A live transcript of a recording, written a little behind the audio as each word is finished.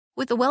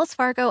With the Wells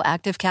Fargo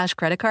Active Cash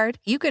Credit Card,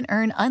 you can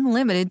earn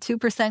unlimited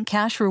 2%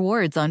 cash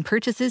rewards on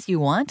purchases you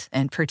want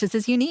and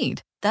purchases you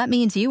need. That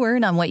means you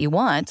earn on what you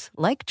want,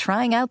 like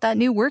trying out that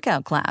new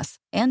workout class,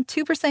 and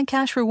 2%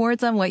 cash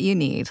rewards on what you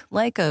need,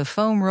 like a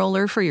foam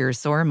roller for your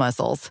sore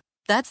muscles.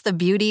 That's the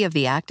beauty of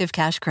the Active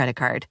Cash Credit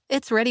Card.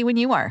 It's ready when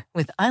you are,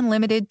 with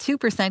unlimited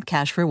 2%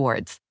 cash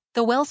rewards.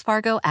 The Wells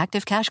Fargo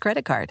Active Cash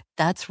Credit Card.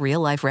 That's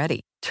real life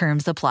ready.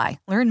 Terms apply.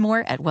 Learn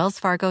more at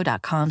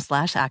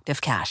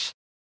wellsfargo.com/activecash.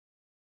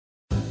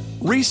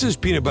 Reese's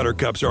peanut butter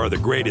cups are the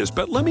greatest,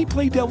 but let me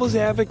play devil's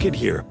advocate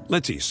here.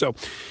 Let's see. So,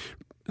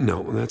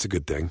 no, that's a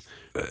good thing.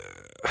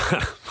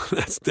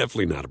 That's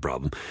definitely not a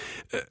problem.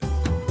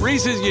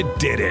 Reese's, you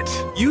did it.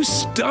 You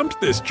stumped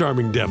this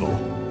charming devil.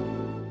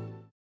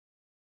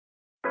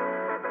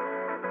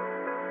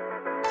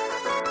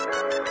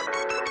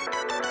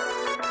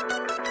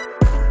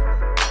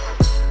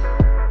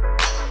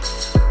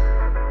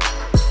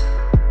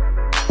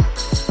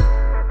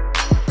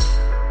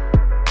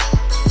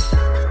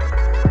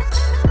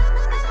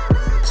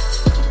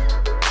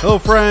 Hello,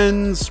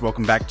 friends.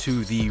 Welcome back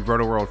to the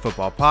Roto World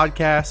Football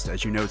Podcast.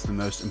 As you know, it's the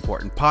most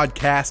important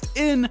podcast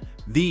in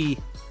the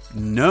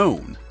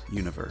known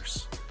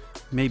universe.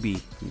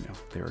 Maybe,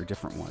 there are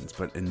different ones,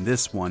 but in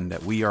this one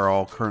that we are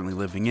all currently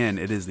living in,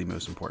 it is the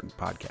most important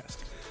podcast.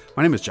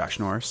 My name is Josh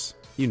Norris.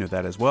 You know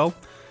that as well.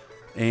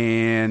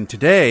 And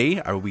today,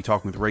 I will be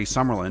talking with Ray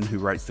Summerlin, who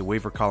writes the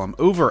waiver column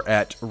over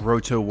at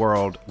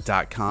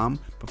rotoworld.com.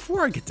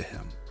 Before I get to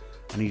him,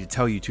 I need to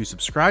tell you to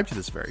subscribe to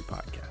this very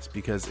podcast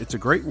because it's a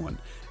great one.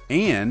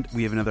 And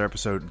we have another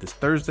episode this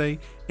Thursday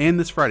and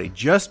this Friday.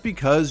 Just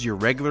because your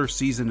regular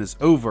season is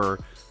over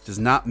does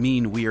not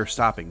mean we are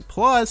stopping.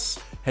 Plus,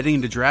 heading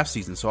into draft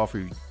season. So all for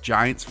you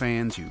Giants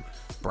fans, you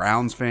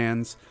Browns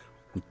fans,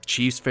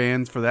 Chiefs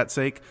fans for that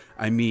sake.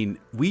 I mean,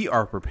 we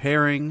are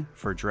preparing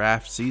for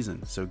draft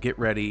season. So get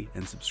ready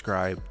and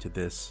subscribe to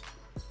this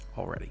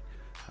already.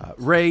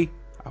 Ray,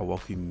 I'll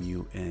welcome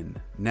you in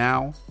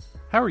now.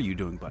 How are you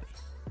doing, buddy?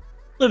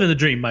 Living the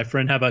dream, my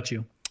friend. How about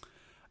you?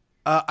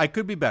 I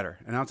could be better,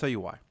 and I'll tell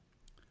you why.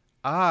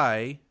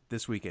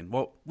 This weekend,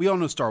 well, we all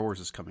know Star Wars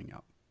is coming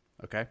out,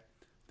 okay?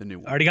 The new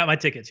one. I already got my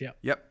tickets, yeah.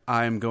 Yep,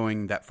 I'm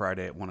going that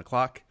Friday at 1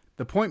 o'clock.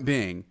 The point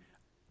being,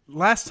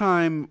 last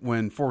time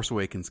when Force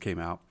Awakens came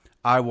out,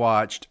 I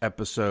watched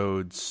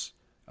episodes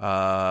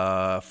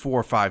 4,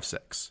 5,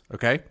 6,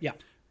 okay? Yeah.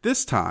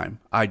 This time,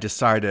 I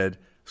decided I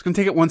was going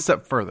to take it one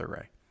step further,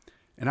 Ray.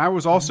 And I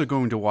was also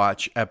going to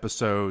watch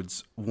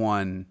episodes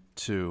 1,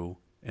 2,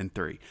 and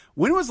 3.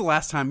 When was the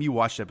last time you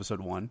watched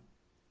episode 1?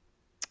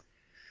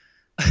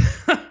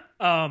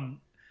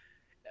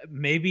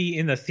 Maybe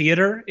in the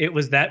theater. It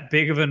was that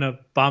big of an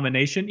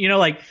abomination.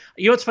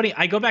 What's funny?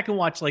 I go back and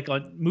watch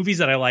on movies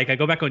that I like. I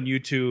go back on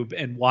YouTube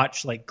and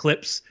watch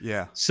clips.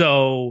 Yeah.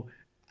 So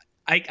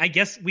I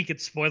guess we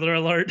could spoiler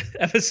alert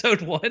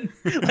episode 1.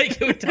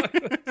 It would talk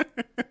about.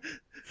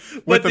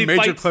 With the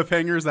major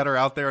cliffhangers that are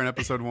out there in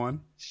episode 1?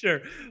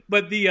 Sure.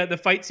 But the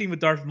fight scene with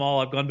Darth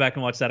Maul, I've gone back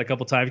and watched that a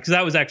couple times because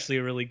that was actually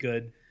a really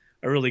good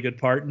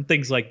part and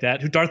things like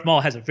that. Darth Maul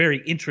has a very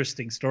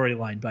interesting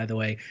storyline, by the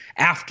way,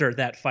 after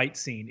that fight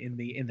scene in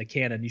the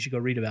canon. You should go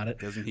read about it.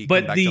 Doesn't he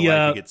come back to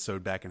life? He gets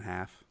sewed back in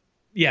half.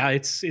 Yeah,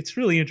 it's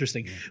really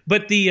interesting. Yeah.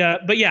 But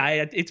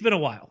it's been a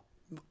while.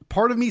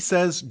 Part of me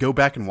says go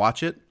back and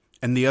watch it,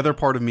 and the other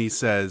part of me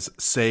says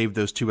save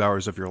those 2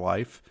 hours of your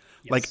life.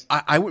 Yes.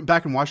 I went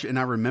back and watched it, and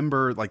I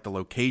remember the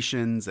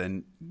locations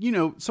and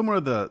somewhat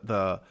of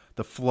the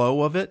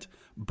flow of it.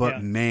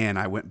 But man,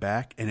 I went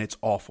back and it's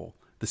awful.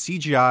 The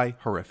CGI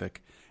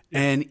horrific,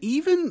 and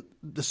even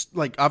this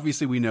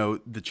obviously we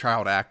know the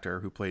child actor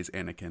who plays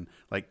Anakin.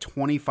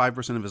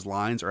 25% of his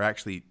lines are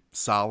actually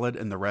solid,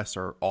 and the rest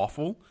are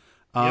awful.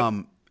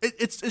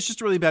 It's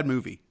just a really bad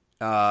movie.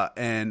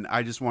 And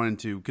I just wanted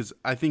to, because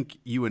I think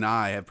you and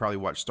I have probably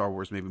watched Star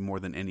Wars maybe more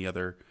than any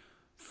other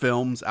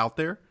films out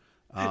there.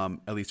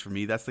 At least for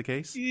me, that's the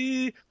case.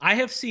 I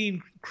have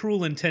seen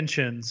Cruel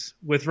Intentions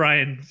with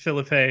Ryan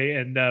Philippe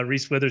and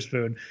Reese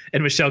Witherspoon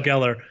and Michelle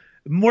Gellar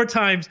more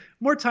times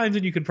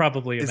than you can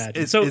probably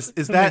imagine. Is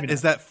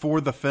that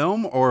for the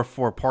film or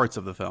for parts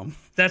of the film?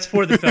 That's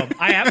for the film.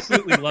 I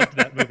absolutely loved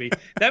that movie.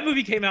 That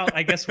movie came out,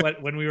 I guess,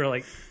 when we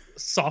were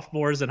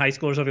sophomores in high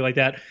school or something like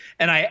that,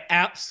 and I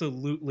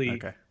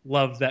absolutely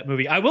loved that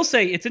movie. I will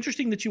say it's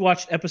interesting that you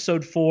watched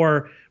episode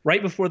 4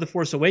 right before The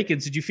Force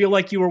Awakens. Did you feel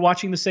like you were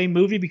watching the same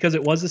movie because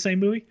it was the same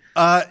movie?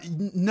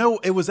 No,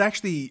 it was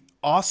actually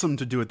awesome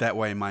to do it that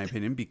way, in my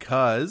opinion,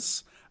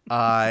 because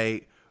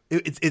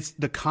it's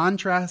the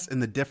contrast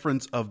and the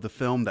difference of the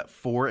film that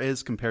 4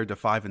 is compared to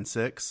 5 and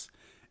 6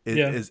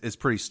 is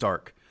pretty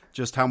stark.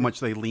 Just how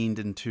much they leaned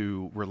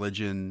into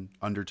religion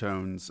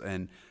undertones,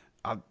 and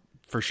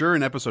for sure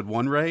in episode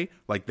 1, Ray,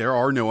 there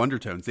are no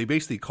undertones. They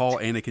basically call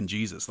Anakin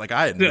Jesus.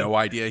 I had no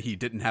idea he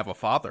didn't have a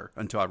father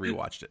until I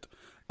rewatched it.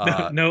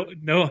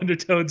 No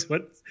undertones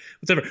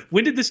whatsoever.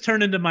 When did this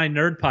turn into my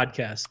nerd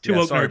podcast? Two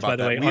Woke Nerds, by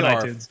the way, we on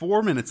are iTunes.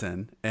 4 minutes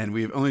in, and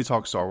we've only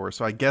talked Star Wars,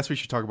 so I guess we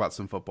should talk about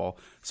some football.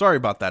 Sorry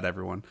about that,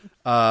 everyone.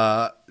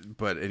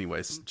 But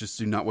anyways, just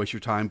do not waste your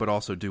time, but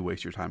also do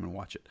waste your time and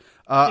watch it.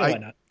 Why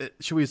not?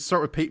 Should we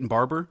start with Peyton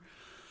Barber?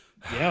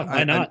 Yeah,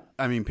 why not?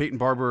 I mean, Peyton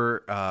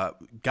Barber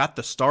got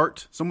the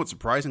start, somewhat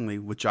surprisingly,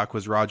 with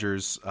Jacquizz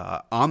Rodgers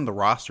on the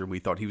roster. We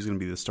thought he was going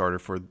to be the starter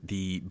for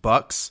the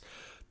Bucs.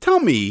 Tell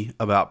me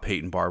about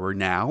Peyton Barber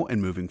now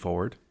and moving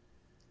forward.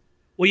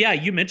 Well, yeah,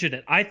 you mentioned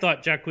it. I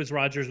thought Jacquizz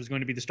Rodgers was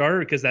going to be the starter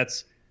because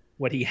that's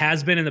what he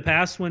has been in the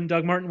past when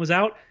Doug Martin was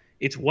out.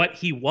 It's what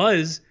he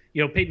was.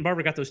 Peyton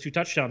Barber got those 2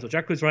 touchdowns. Well,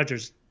 Jacquizz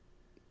Rodgers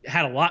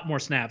had a lot more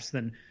snaps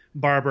than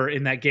Barber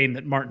in that game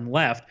that Martin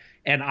left,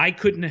 and I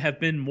couldn't have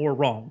been more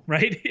wrong,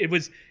 right? It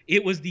was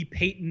the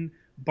Peyton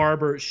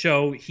Barber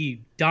show.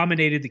 He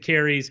dominated the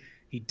carries.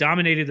 He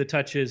dominated the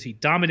touches. He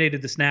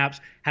dominated the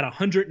snaps, had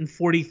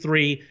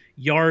 143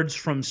 yards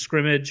from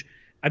scrimmage.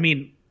 I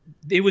mean,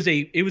 it was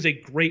a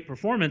great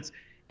performance,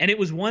 and it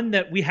was one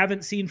that we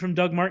haven't seen from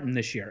Doug Martin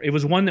this year. It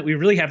was one that we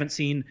really haven't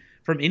seen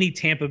from any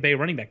Tampa Bay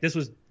running back. This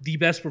was the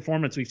best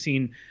performance we've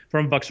seen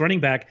from a Bucs running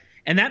back,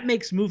 and that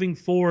makes moving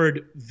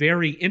forward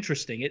very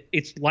interesting.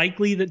 It's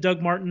likely that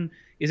Doug Martin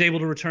is able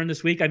to return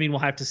this week. I mean, we'll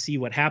have to see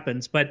what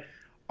happens, but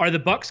are the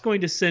Bucs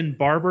going to send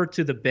Barber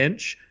to the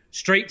bench,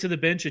 straight to the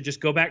bench, and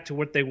just go back to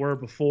what they were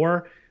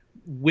before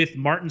with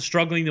Martin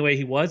struggling the way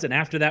he was? And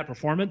after that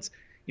performance,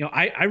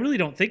 I really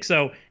don't think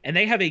so. And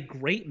they have a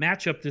great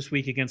matchup this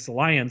week against the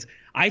Lions.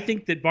 I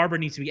think that Barber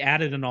needs to be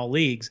added in all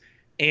leagues.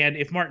 And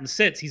if Martin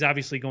sits, he's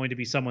obviously going to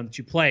be someone that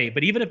you play.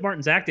 But even if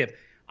Martin's active,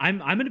 I'm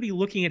going to be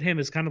looking at him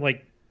as kind of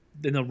like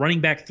in the running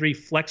back 3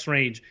 flex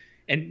range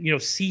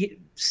and,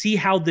 see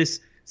how this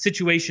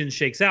situation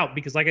shakes out.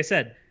 Because like I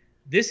said,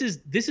 this is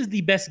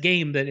the best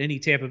game that any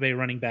Tampa Bay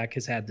running back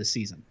has had this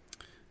season.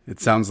 It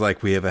sounds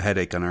like we have a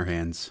headache on our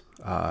hands.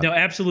 No,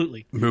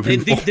 absolutely.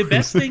 The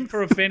best thing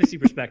from a fantasy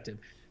perspective,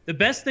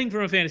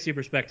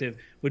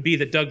 would be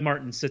that Doug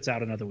Martin sits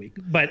out another week.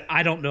 But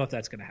I don't know if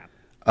that's going to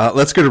happen.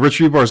 Let's go to Rich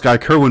Rebar's guy,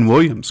 Kerwin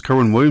Williams.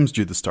 Kerwin Williams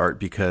drew the start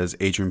because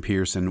Adrian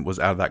Peterson was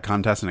out of that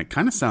contest, and it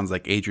kind of sounds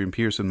like Adrian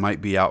Peterson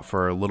might be out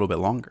for a little bit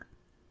longer.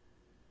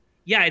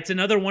 Yeah, it's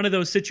another one of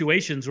those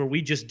situations where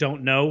we just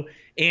don't know.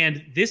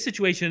 And this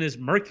situation is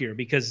murkier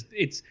because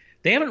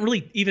they haven't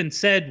really even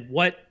said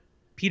what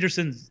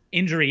Peterson's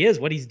injury is,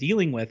 what he's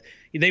dealing with.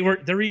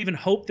 There even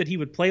hoped that he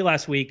would play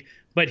last week,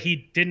 but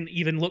he didn't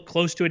even look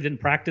close to it, didn't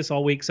practice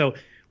all week. So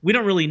we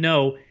don't really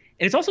know.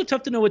 And it's also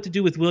tough to know what to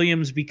do with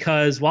Williams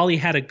because while he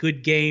had a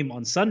good game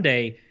on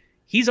Sunday,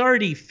 he's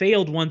already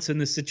failed once in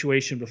this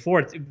situation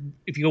before.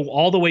 If you go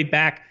all the way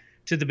back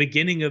to the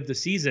beginning of the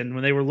season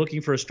when they were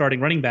looking for a starting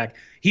running back,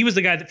 he was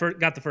the guy that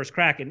got the first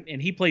crack,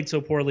 and he played so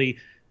poorly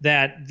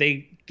that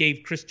they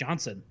gave Chris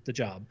Johnson the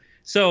job.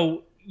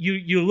 So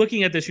you're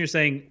looking at this and you're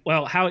saying,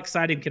 well, how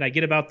excited can I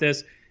get about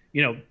this?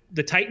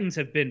 The Titans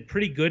have been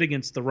pretty good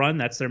against the run.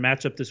 That's their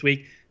matchup this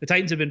week. The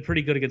Titans have been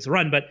pretty good against the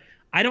run, but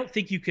I don't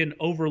think you can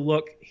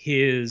overlook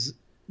his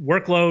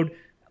workload,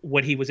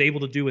 what he was able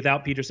to do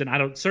without Peterson.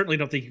 Certainly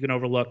don't think you can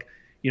overlook,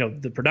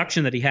 the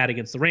production that he had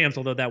against the Rams,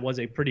 although that was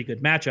a pretty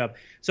good matchup.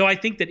 So I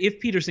think that if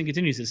Peterson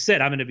continues to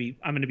sit, I'm going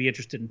to be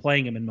interested in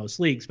playing him in most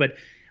leagues, but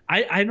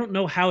I don't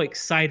know how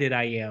excited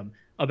I am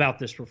about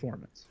this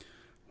performance.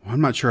 Well,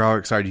 I'm not sure how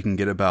excited you can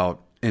get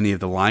about any of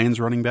the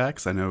Lions running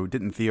backs. I know,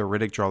 didn't Theo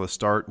Riddick draw the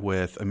start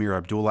with Amir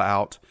Abdullah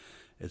out?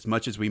 As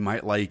much as we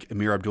might like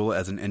Amir Abdullah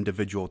as an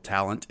individual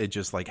talent, it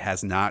just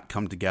has not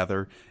come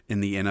together in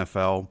the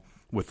NFL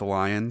with the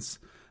Lions.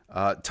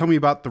 Tell me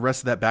about the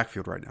rest of that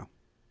backfield right now.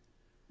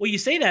 Well, you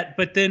say that,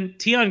 but then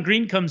Tion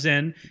Green comes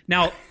in.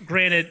 Now,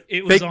 granted,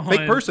 it was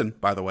fake person,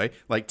 by the way.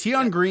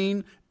 Tion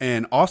Green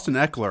and Austin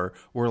Eckler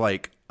were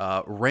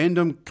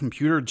random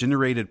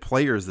computer-generated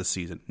players this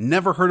season.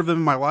 Never heard of them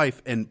in my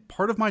life, and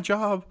part of my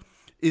job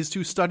is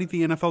to study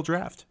the NFL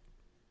draft.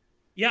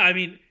 Yeah, I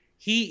mean,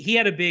 he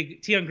had a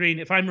big Tion Green,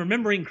 if I'm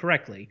remembering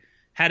correctly,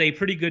 had a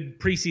pretty good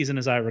preseason,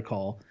 as I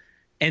recall,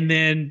 and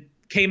then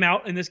came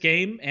out in this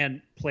game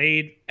and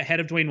played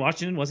ahead of Dwayne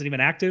Washington, wasn't even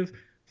active,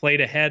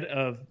 played ahead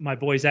of my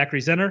boy Zachary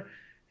Zenner.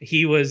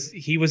 He was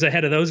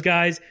ahead of those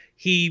guys.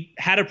 He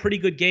had a pretty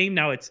good game.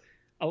 Now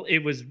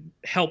it was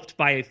helped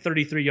by a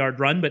 33-yard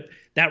run, but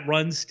that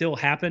run still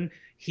happened.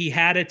 He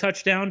had a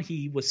touchdown.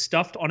 He was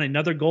stuffed on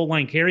another goal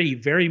line carry. He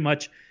very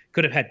much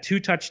could have had 2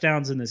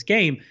 touchdowns in this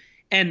game.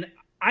 And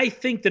I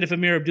think that if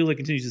Amir Abdullah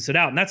continues to sit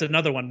out, and that's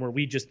another one where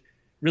we just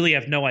really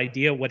have no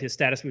idea what his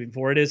status moving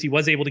forward is. He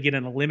was able to get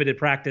in a limited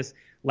practice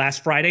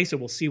last Friday, so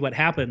we'll see what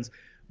happens.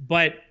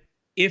 But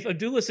if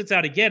Abdullah sits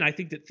out again, I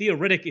think that Theo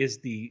Riddick is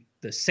the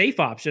safe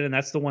option, and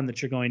that's the one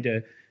that you're going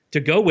to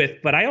go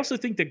with. But I also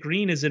think that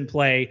Green is in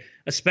play,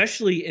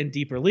 especially in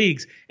deeper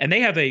leagues, and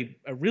they have a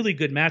really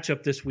good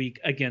matchup this week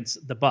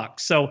against the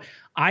Bucs. So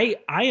I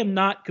am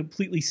not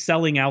completely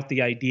selling out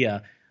the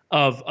idea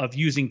of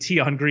using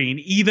Tion Green,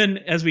 even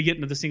as we get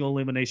into the single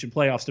elimination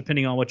playoffs,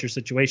 depending on what your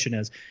situation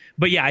is.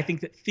 But yeah, I think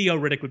that Theo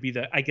Riddick would be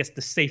the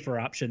safer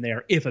option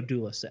there if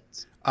Abdullah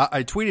sits.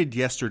 I tweeted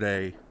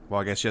yesterday,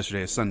 well, I guess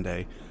yesterday is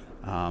Sunday,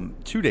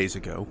 2 days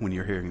ago when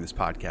you're hearing this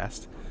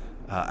podcast,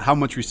 how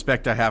much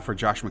respect I have for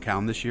Josh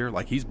McCown this year.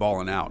 Like, he's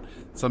balling out.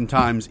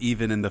 Sometimes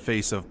even in the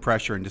face of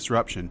pressure and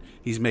disruption,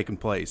 he's making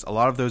plays. A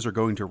lot of those are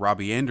going to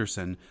Robbie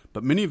Anderson,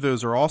 but many of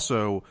those are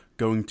also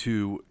going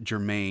to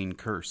Jermaine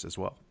Kearse as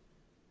well.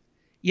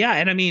 Yeah,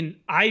 and I mean,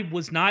 I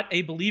was not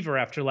a believer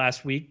after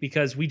last week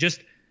because we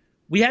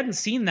hadn't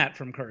seen that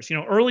from Kearse. You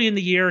know, early in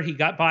the year, he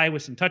got by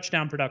with some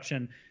touchdown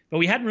production, but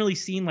we hadn't really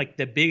seen like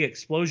the big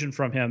explosion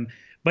from him.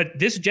 But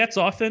this Jets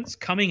offense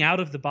coming out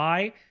of the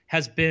bye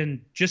has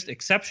been just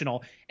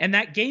exceptional. And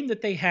that game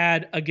that they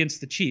had against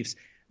the Chiefs,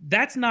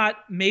 that's not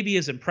maybe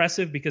as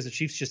impressive because the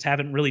Chiefs just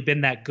haven't really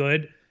been that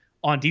good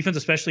on defense,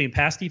 especially in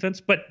pass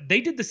defense. But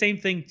they did the same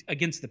thing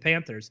against the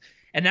Panthers.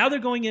 And now they're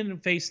going in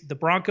and face the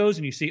Broncos,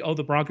 and you see,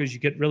 the Broncos, you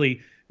get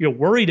really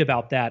worried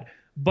about that.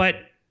 But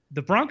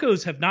the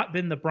Broncos have not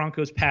been the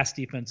Broncos pass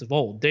defense of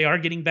old. They are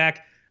getting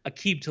back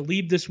Aqib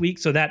Talib this week,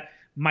 so that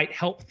might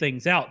help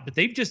things out. But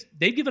they've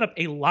given up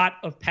a lot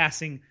of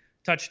passing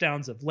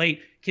touchdowns of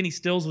late. Kenny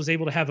Stills was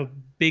able to have a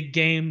big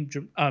game.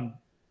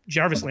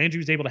 Jarvis Landry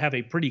was able to have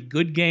a pretty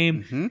good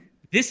game. Mm-hmm.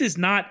 This is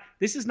not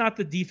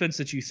the defense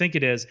that you think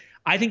it is.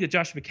 I think that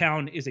Josh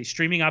McCown is a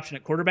streaming option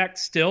at quarterback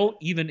still,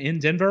 even in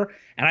Denver.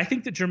 And I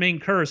think that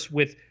Jermaine Kearse,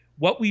 with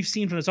what we've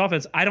seen from this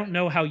offense, I don't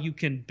know how you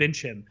can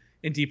bench him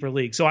in deeper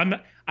leagues. So I'm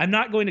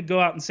not going to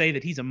go out and say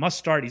that he's a must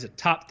start. He's a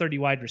top 30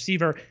 wide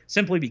receiver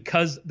simply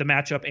because the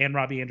matchup and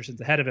Robbie Anderson's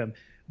ahead of him.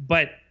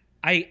 But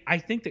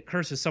I think that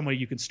Kearse is somebody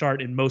you can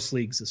start in most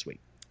leagues this week.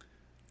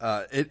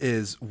 It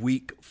is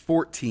week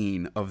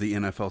 14 of the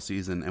NFL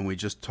season, and we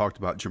just talked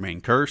about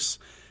Jermaine Kearse.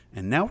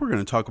 And now we're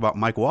going to talk about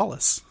Mike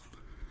Wallace.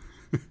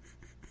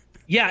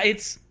 Yeah,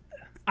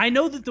 I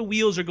know that the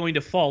wheels are going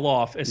to fall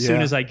off as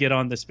soon as I get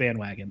on this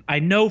bandwagon. I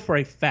know for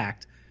a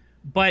fact.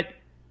 But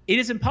it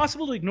is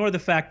impossible to ignore the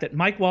fact that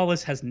Mike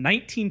Wallace has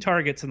 19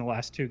 targets in the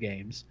last two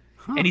games.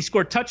 And he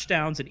scored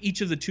touchdowns in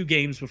each of the two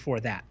games before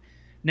that.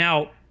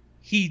 Now,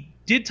 he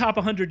did top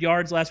 100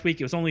 yards last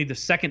week. It was only the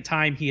second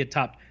time he had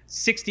topped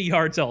 60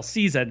 yards all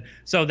season.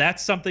 So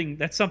that's something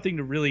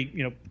to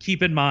really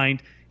keep in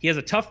mind. He has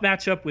a tough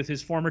matchup with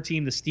his former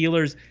team, the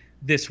Steelers,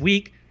 this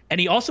week. And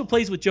he also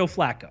plays with Joe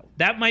Flacco.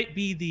 That might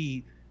be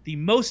the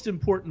most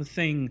important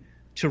thing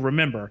to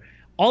remember.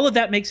 All of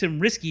that makes him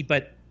risky,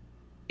 but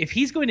if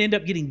he's going to end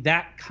up getting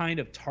that kind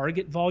of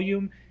target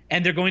volume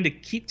and they're going to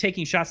keep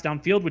taking shots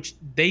downfield, which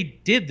they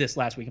did this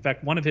last week. In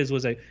fact, one of his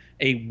was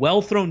a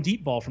well-thrown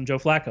deep ball from Joe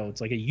Flacco. It's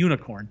like a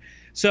unicorn.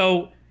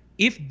 So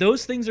if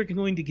those things are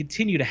going to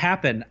continue to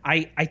happen,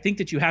 I think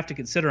that you have to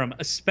consider them,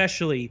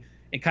 especially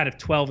in kind of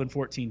 12 and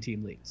 14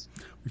 team leagues.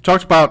 We've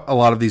talked about a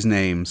lot of these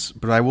names,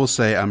 but I will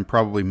say I'm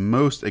probably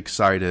most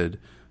excited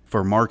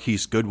for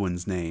Marquise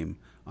Goodwin's name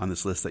on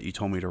this list that you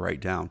told me to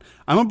write down.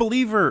 I'm a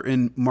believer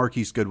in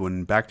Marquise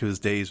Goodwin, back to his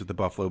days with the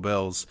Buffalo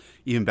Bills,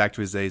 even back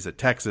to his days at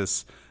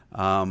Texas.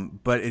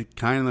 But it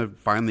kind of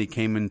finally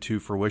came into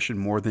fruition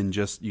more than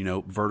just,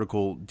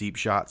 vertical deep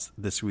shots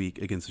this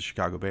week against the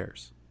Chicago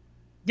Bears.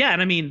 Yeah,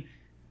 and I mean,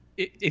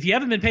 if you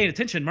haven't been paying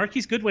attention,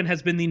 Marquise Goodwin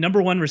has been the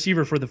number one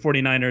receiver for the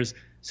 49ers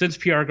since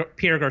Pierre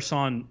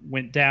Garçon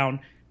went down.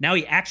 Now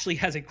he actually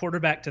has a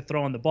quarterback to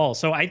throw on the ball.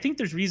 So I think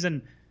there's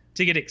reason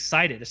to get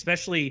excited,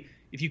 especially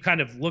if you kind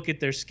of look at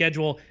their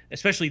schedule,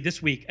 especially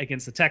this week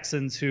against the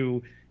Texans,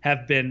 who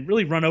have been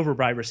really run over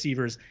by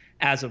receivers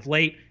as of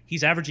late.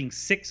 He's averaging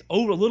a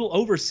little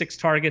over 6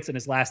 targets in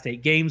his last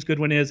 8 games.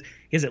 Goodwin is.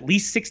 He has at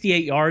least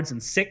 68 yards in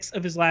 6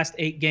 of his last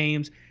 8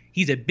 games.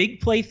 He's a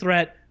big play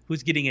threat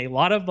who's getting a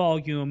lot of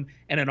volume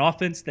and an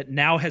offense that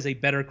now has a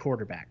better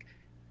quarterback.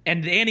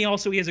 And he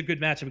has a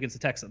good matchup against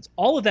the Texans.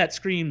 All of that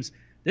screams,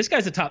 this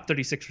guy's a top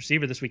 36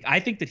 receiver this week. I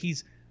think that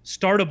he's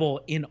startable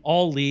in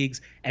all leagues,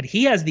 and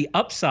he has the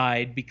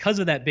upside because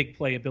of that big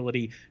play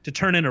ability to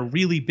turn in a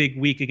really big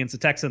week against the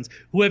Texans,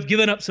 who have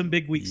given up some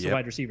big weeks to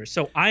wide receivers.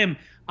 So I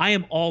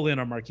am all in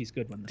on Marquise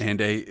Goodwin this week. And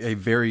a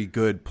very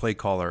good play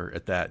caller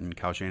at that in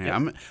Kyle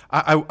Shanahan. Yep.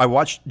 I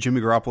watched Jimmy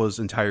Garoppolo's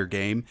entire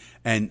game,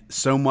 and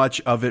so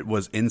much of it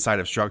was inside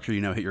of structure,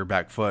 hit your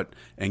back foot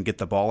and get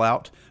the ball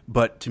out.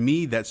 But to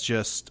me, that's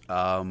just,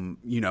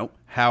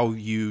 how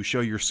you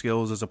show your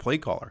skills as a play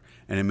caller.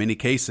 And in many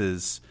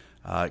cases,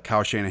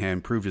 Kyle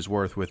Shanahan proved his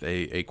worth with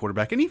a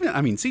quarterback. And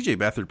even, C.J.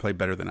 Beathard played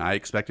better than I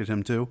expected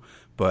him to,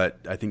 but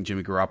I think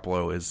Jimmy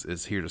Garoppolo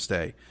is here to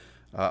stay.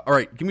 All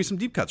right, give me some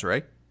deep cuts,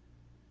 Ray.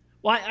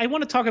 Well, I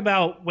want to talk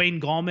about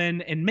Wayne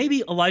Gallman and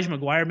maybe Elijah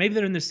McGuire. Maybe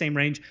they're in the same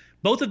range.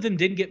 Both of them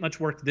didn't get much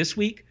work this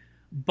week,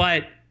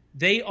 but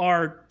they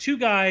are two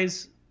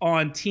guys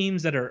on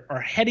teams that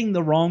are heading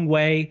the wrong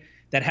way,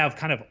 that have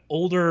kind of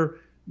older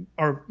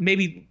or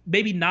maybe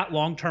not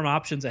long-term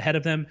options ahead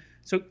of them.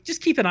 So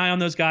just keep an eye on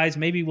those guys.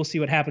 Maybe we'll see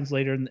what happens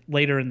later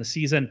in the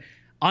season.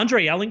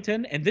 Andre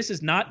Ellington, and this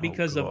is not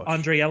because of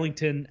Andre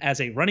Ellington as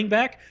a running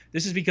back.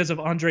 This is because of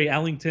Andre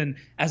Ellington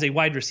as a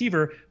wide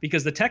receiver,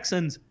 because the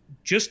Texans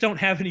just don't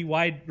have any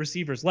wide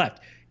receivers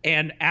left.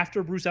 And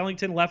after Bruce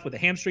Ellington left with a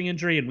hamstring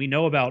injury, and we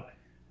know about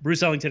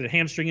Bruce Ellington and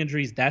hamstring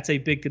injuries, that's a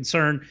big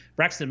concern.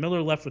 Braxton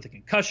Miller left with a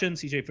concussion.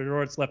 C.J.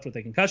 Fedorowicz left with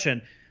a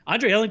concussion.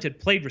 Andre Ellington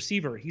played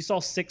receiver. He saw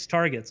 6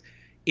 targets.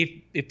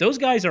 If those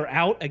guys are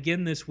out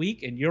again this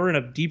week and you're in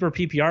a deeper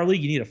PPR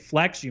league, you need a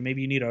flex.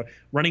 Maybe you need a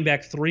running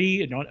back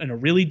 3 in a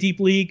really deep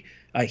league.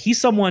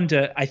 He's someone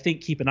to, I think,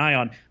 keep an eye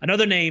on.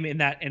 Another name in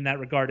that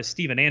regard is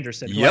Steven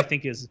Anderson, who I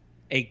think is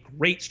a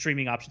great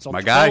streaming option. So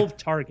 12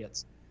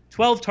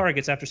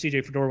 targets after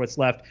C.J. Fedorowicz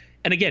left.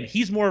 And again,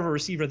 he's more of a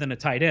receiver than a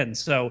tight end.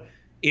 So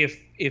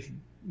if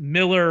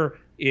Miller,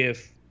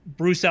 if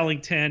Bruce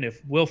Ellington,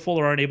 if Will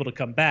Fuller aren't able to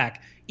come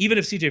back, even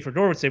if C.J.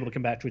 Fedorowicz is able to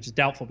come back, which is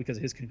doubtful because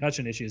of his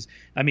concussion issues,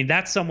 I mean,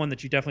 that's someone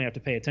that you definitely have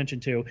to pay attention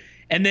to.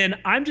 And then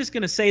I'm just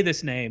going to say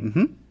this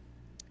name,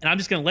 and I'm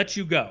just going to let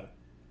you go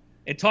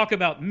and talk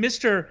about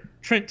Mr.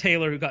 Trent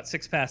Taylor, who got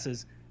 6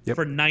 passes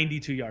for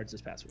 92 yards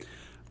this past week.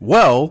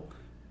 Well,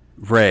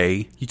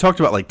 Ray, you talked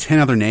about like 10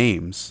 other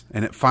names,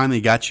 and it finally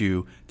got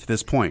you to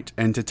this point.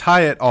 And to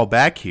tie it all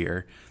back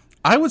here,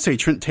 I would say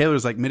Trent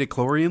Taylor's like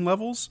midichlorian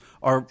levels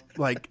are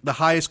like the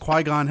highest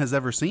Qui-Gon has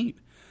ever seen.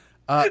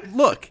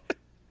 Look,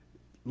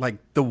 like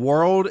the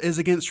world is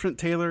against Trent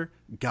Taylor.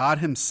 God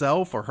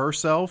himself or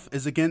herself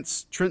is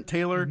against Trent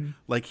Taylor.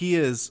 Like he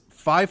is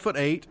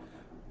 5'8",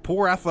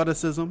 poor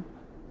athleticism,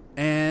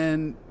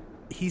 and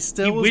he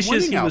still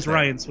wishes he was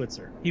Ryan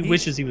Switzer. He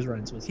wishes he was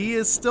Ryan Switzer. He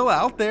is still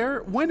out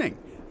there winning.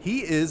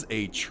 He is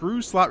a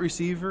true slot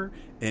receiver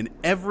in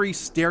every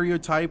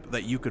stereotype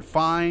that you could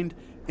find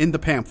in the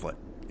pamphlet,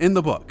 in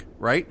the book,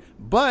 right?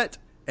 But,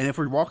 and if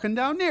we're walking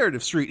down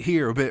narrative street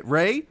here a bit,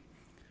 Ray,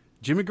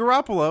 Jimmy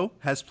Garoppolo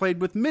has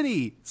played with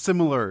many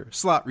similar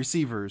slot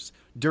receivers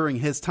during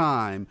his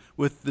time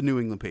with the New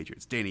England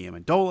Patriots. Danny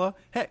Amendola,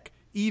 heck,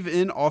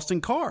 even Austin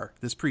Carr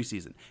this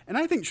preseason. And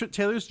I think Trent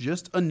Taylor's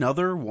just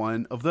another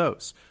one of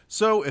those.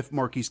 So if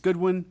Marquise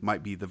Goodwin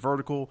might be the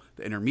vertical,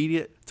 the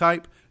intermediate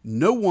type,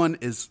 no one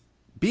is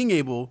being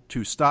able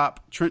to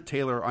stop Trent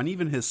Taylor on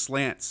even his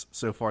slants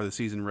so far this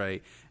season,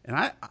 Ray.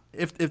 And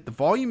if the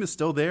volume is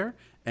still there,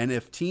 and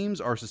if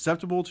teams are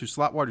susceptible to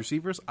slot wide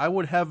receivers, I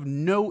would have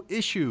no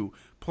issue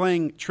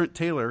playing Trent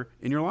Taylor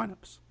in your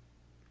lineups.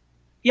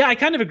 Yeah, I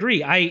kind of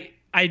agree.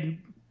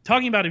 I'm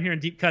talking about him here in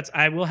deep cuts.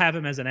 I will have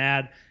him as an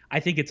ad.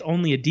 I think it's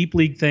only a deep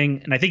league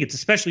thing, and I think it's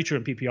especially true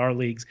in PPR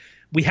leagues.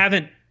 We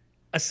haven't,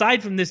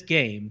 aside from this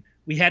game,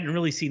 we hadn't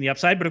really seen the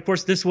upside. But of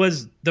course, this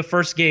was the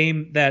first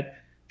game that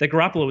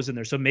Garoppolo was in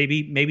there, so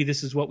maybe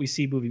this is what we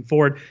see moving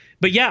forward.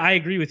 But yeah, I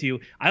agree with you.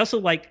 I also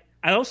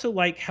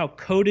like how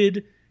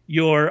coded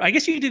I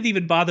guess you didn't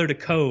even bother to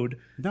code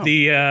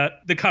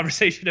the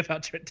conversation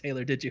about Trent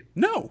Taylor, did you?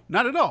 No,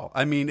 not at all.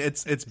 I mean,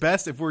 it's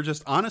best if we're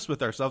just honest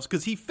with ourselves,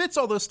 because he fits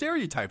all those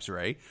stereotypes,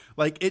 Ray.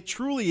 Like, it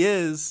truly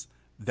is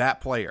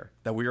that player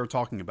that we are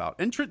talking about.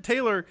 And Trent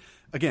Taylor,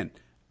 again,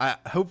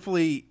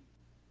 hopefully,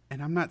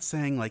 and I'm not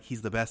saying like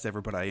he's the best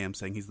ever, but I am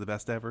saying he's the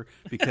best ever,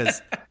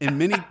 because and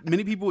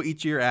many people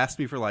each year ask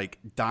me for like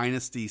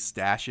dynasty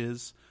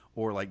stashes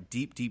or like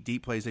deep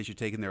plays they should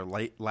take in their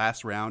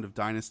last round of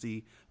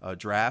dynasty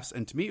drafts.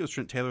 And to me, it was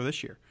Trent Taylor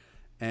this year.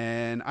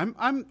 And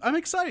I'm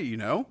excited, you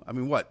know. I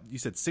mean, what? You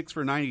said 6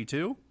 for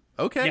 92?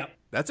 Okay. Yeah.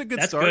 That's a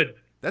good start. Good.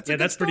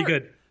 That's pretty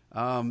good.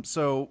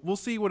 So we'll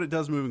see what it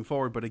does moving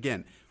forward. But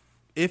again,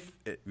 if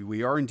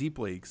we are in deep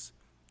leagues,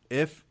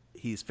 if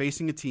he's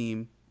facing a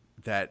team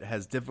that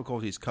has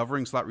difficulties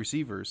covering slot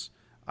receivers,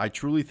 I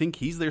truly think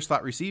he's their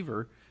slot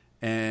receiver.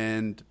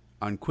 And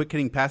on quick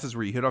hitting passes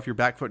where you hit off your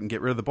back foot and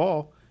get rid of the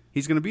ball,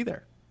 he's going to be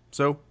there.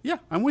 So, yeah,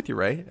 I'm with you,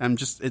 Ray.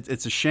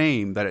 It's a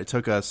shame that it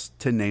took us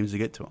 10 names to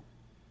get to him.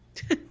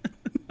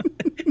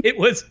 It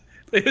was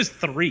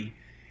 3.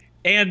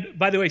 And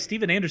by the way,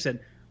 Steven Anderson,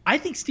 we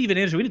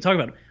didn't talk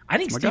about him. I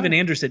think Steven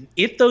Anderson,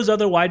 if those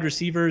other wide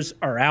receivers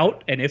are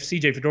out, and if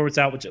C.J. Fedorowicz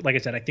out, which, like I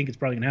said, I think it's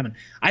probably going to happen,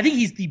 I think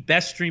he's the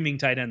best streaming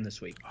tight end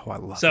this week. Oh, I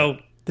love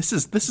it. This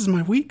is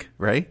my week,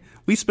 Ray.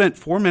 We spent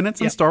 4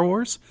 minutes on Star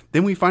Wars.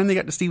 Then we finally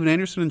got to Steven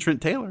Anderson and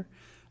Trent Taylor.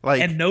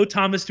 And no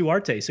Thomas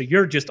Duarte, so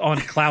you're just on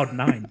cloud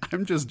 9.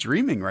 I'm just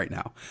dreaming right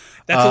now.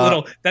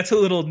 That's a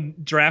little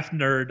draft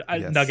nerd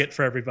nugget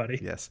for everybody.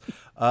 Yes.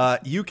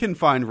 You can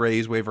find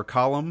Ray's waiver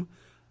column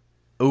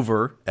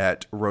over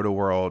at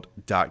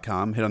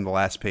rotoworld.com. Hit on the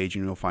last page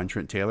and you'll find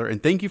Trent Taylor.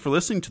 And thank you for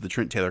listening to the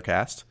Trent Taylor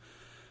cast.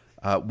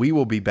 We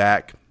will be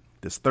back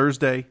this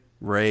Thursday.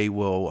 Ray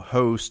will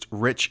host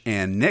Rich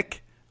and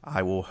Nick.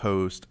 I will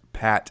host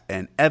Pat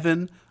and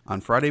Evan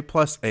on Friday,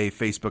 plus a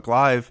Facebook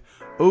Live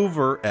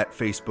over at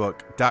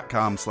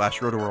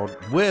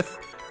facebook.com/RotoWorld with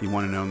the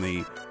one and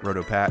only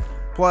RotoPat.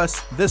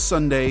 Plus, this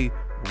Sunday,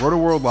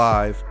 RotoWorld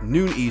Live,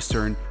 noon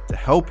Eastern, to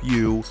help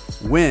you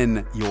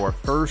win your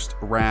first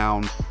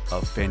round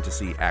of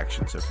fantasy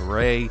action. So for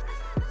Ray,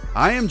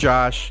 I am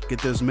Josh.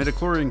 Get those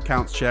midichlorian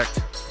counts checked.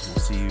 We'll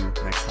see you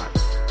next time.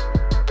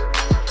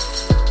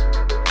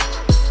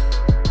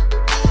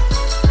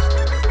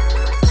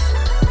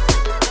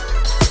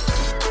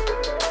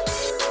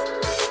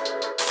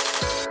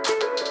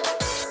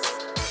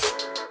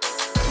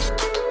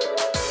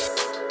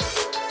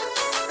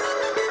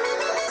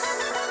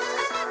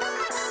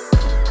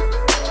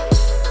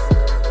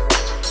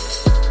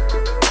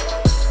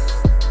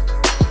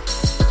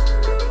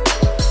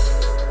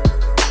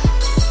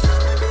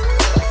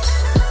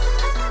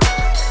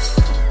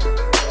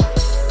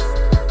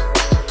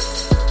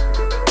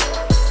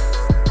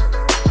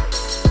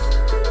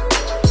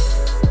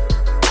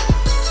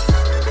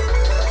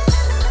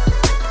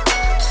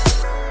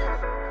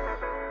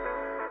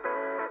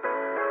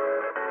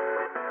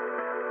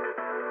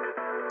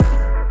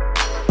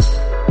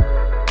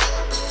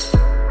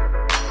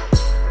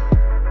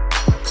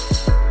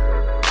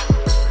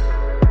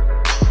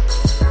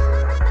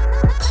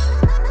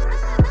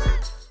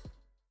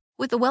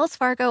 With the Wells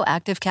Fargo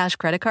Active Cash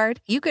Credit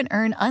Card, you can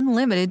earn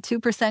unlimited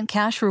 2%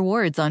 cash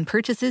rewards on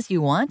purchases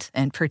you want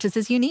and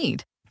purchases you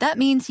need. That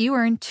means you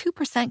earn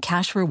 2%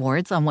 cash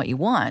rewards on what you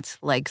want,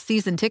 like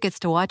season tickets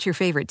to watch your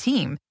favorite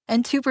team,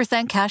 and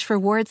 2% cash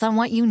rewards on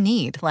what you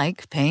need,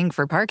 like paying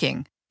for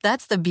parking.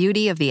 That's the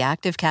beauty of the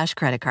Active Cash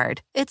Credit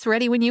Card. It's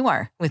ready when you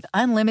are, with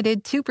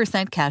unlimited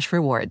 2% cash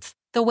rewards.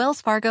 The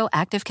Wells Fargo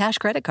Active Cash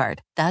Credit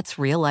Card. That's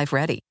real life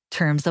ready.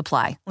 Terms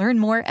apply. Learn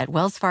more at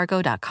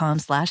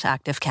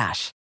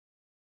wellsfargo.com/activecash.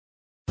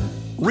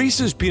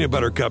 Reese's peanut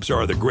butter cups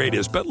are the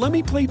greatest, but let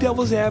me play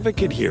devil's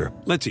advocate here.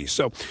 Let's see.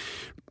 So,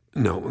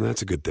 no,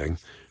 that's a good thing.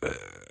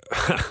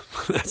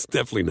 That's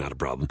definitely not a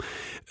problem.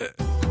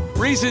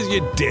 Reese's,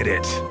 you did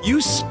it.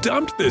 You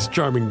stumped this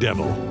charming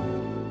devil.